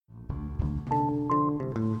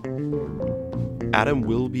Adam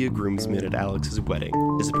Will Be a Groomsman at Alex's Wedding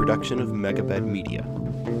is a production of Megabed Media.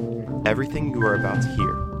 Everything you are about to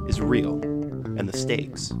hear is real, and the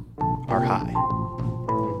stakes are high.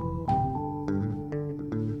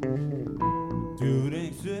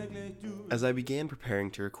 As I began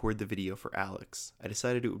preparing to record the video for Alex, I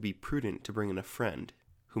decided it would be prudent to bring in a friend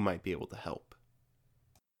who might be able to help.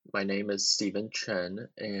 My name is Stephen Chen,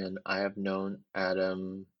 and I have known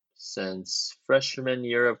Adam since freshman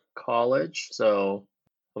year of college. So,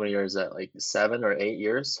 how many years is that? Like 7 or 8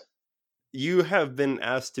 years? You have been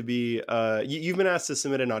asked to be, you've been asked to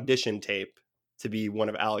submit an audition tape to be one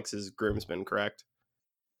of Alex's groomsmen, correct?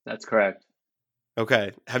 That's correct.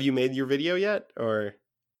 Okay. Have you made your video yet, or?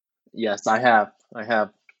 Yes, I have.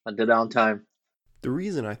 I did it on time. The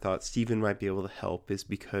reason I thought Steven might be able to help is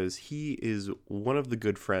because he is one of the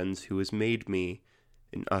good friends who has made me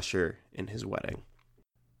an usher in his wedding.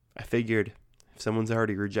 I figured if someone's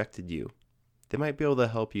already rejected you, they might be able to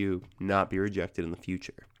help you not be rejected in the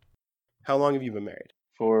future. How long have you been married?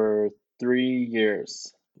 For 3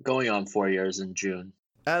 years. Going on 4 years in June.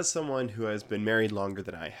 As someone who has been married longer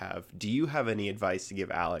than I have, do you have any advice to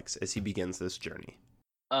give Alex as he begins this journey?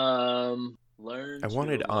 Learn I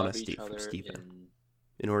wanted to love honesty each from other Steven.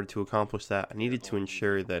 In order to accomplish that, I needed to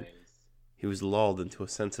ensure that he was lulled into a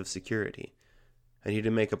sense of security. I need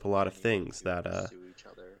to make up a lot of things that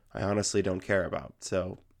I honestly don't care about,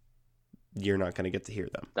 so you're not going to get to hear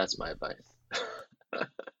them. That's my advice.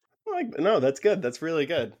 No, that's good. That's really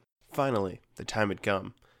good. Finally, the time had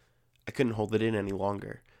come. I couldn't hold it in any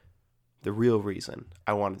longer. The real reason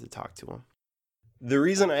I wanted to talk to him. The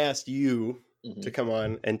reason I asked you to come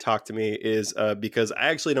on and talk to me is because I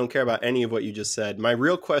actually don't care about any of what you just said. My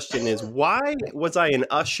real question is, why was I an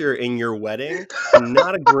usher in your wedding and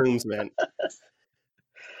not a groomsman?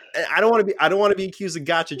 I don't want to be accused of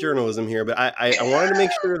gotcha journalism here, but I wanted to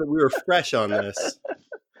make sure that we were fresh on this.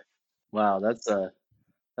 Wow, that's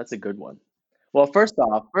a good one. Well, first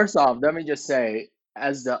off, let me just say,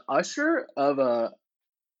 as the usher of a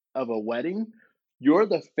wedding, you're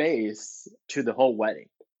the face to the whole wedding.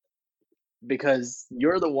 Because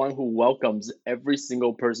you're the one who welcomes every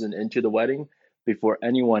single person into the wedding before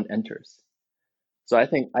anyone enters. So I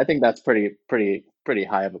think that's pretty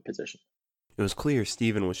high of a position. It was clear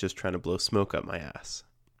Steven was just trying to blow smoke up my ass.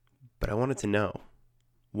 But I wanted to know,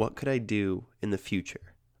 what could I do in the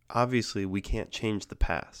future? Obviously, we can't change the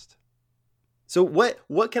past. So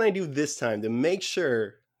what can I do this time to make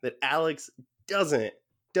sure that Alex doesn't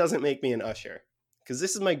make me an usher? Because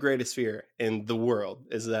this is my greatest fear in the world,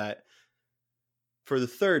 is that for the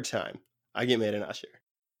third time, I get made an usher.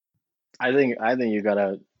 I think you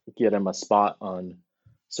gotta get him a spot on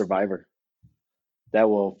Survivor. That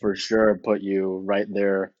will for sure put you right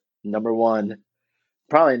there, number one.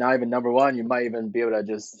 Probably not even number one. You might even be able to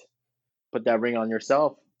just put that ring on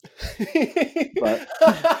yourself. But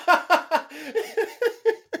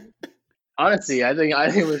honestly, I think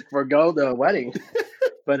it was forgo the wedding.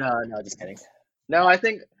 But no, just kidding. No, I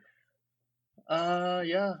think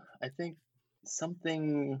I think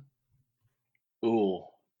something pull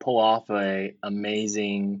off a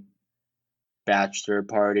amazing bachelor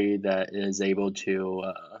party that is able to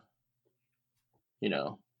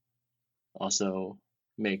also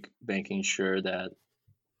making sure that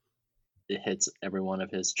it hits every one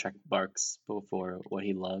of his check marks for what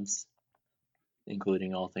he loves,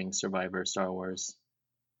 including all things Survivor, Star Wars,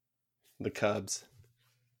 the Cubs.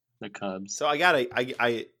 So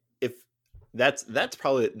if that's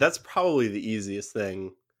probably the easiest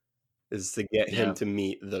thing is to get him to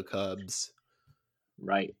meet the Cubs.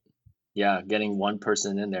 Right. Yeah, getting one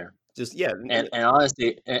person in there. Just yeah. And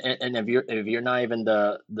honestly, and if you're not even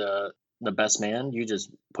the best man, you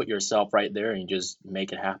just put yourself right there and you just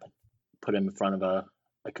make it happen. Put him in front of a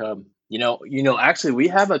Cub. Actually we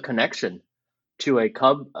have a connection to a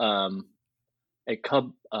Cub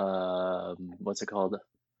what's it called?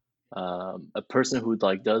 A person who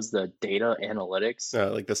like does the data analytics.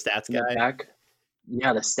 Like the stats guy.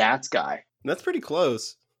 Yeah, the stats guy. That's pretty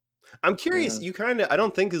close. I'm curious, I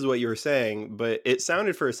don't think is what you were saying, but it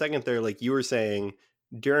sounded for a second there like you were saying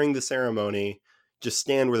during the ceremony, just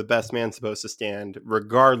stand where the best man's supposed to stand,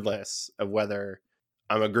 regardless of whether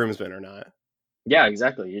I'm a groomsman or not. Yeah,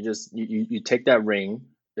 exactly. You just you take that ring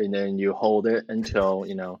and then you hold it until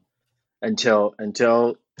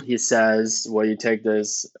until he says, "Will you take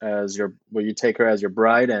her as your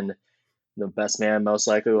bride?" And the best man most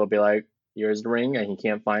likely will be like, "Here's the ring," and he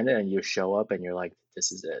can't find it, and you show up and you're like,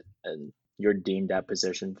 "This is it," and you're deemed that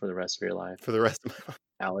position for the rest of your life. For the rest of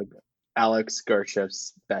my life. Alex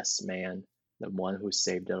Gersheff's best man, the one who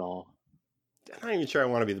saved it all. I'm not even sure I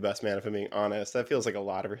want to be the best man, if I'm being honest. That feels like a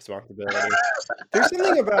lot of responsibility. There's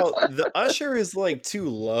something about the usher is like too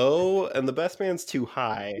low and the best man's too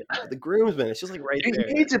high. The groomsman, it's just like right there.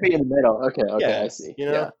 You need to be in the middle. Okay, Yeah, I see. you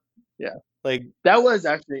know? Yeah. Like that was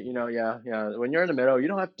actually, yeah. When you're in the middle, you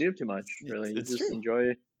don't have to do too much, really. You it's just true. enjoy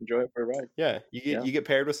it for a ride. Yeah, you get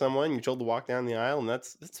paired with someone, you're told to walk down the aisle, and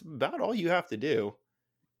that's about all you have to do.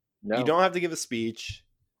 No. You don't have to give a speech.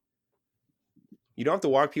 You don't have to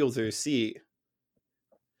walk people to their seat.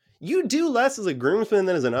 You do less as a groomsman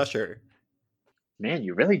than as an usher. Man,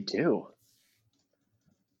 you really do.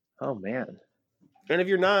 Oh man. And if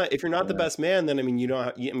you're not the best man, then I mean you don't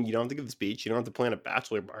have to give the speech. You don't have to plan a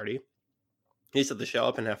bachelor party. You just have to show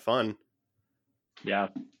up and have fun. Yeah.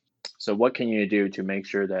 So what can you do to make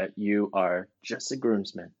sure that you are just a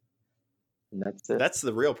groomsman? And that's it. That's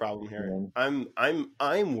the real problem here.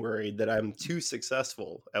 I'm worried that I'm too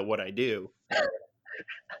successful at what I do.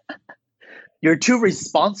 You're too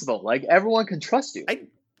responsible. Like everyone can trust you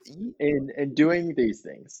in doing these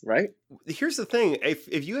things, right? Here's the thing. If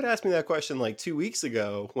you had asked me that question like 2 weeks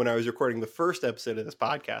ago when I was recording the first episode of this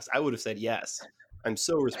podcast, I would have said yes. I'm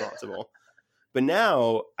so responsible. But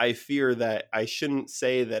now I fear that I shouldn't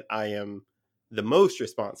say that I am the most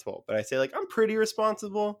responsible, but I say like I'm pretty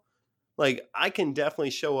responsible. Like I can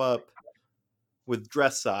definitely show up with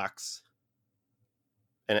dress socks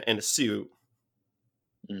and a suit,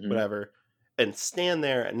 whatever, and stand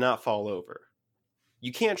there and not fall over.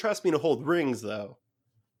 You can't trust me to hold rings though.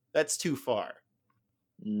 That's too far.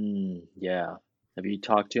 Yeah. Have you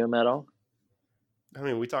talked to him at all? I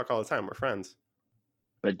mean, we talk all the time. We're friends.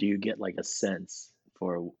 But do you get like a sense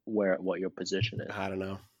for what your position is? I don't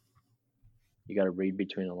know. You got to read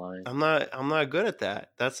between the lines. I'm not good at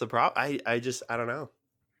that. That's the problem. I don't know.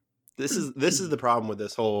 This is the problem with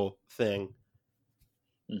this whole thing.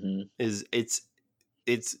 Is it's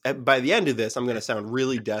by the end of this, I'm going to sound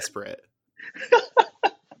really desperate.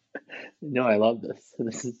 No, I love this.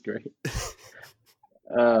 This is great.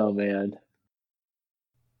 Oh man.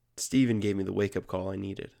 Steven gave me the wake-up call I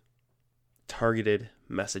needed. Targeted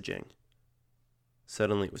messaging.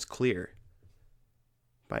 Suddenly it was clear.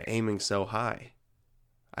 By aiming so high,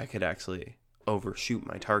 I could actually overshoot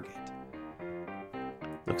my target.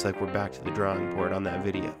 Looks like we're back to the drawing board on that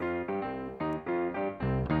video.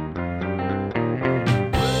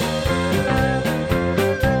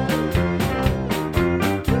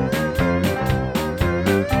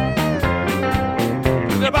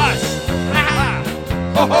 The bus! Ha ha!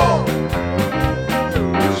 Ho ho!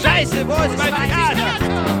 Scheiße, wo ist mein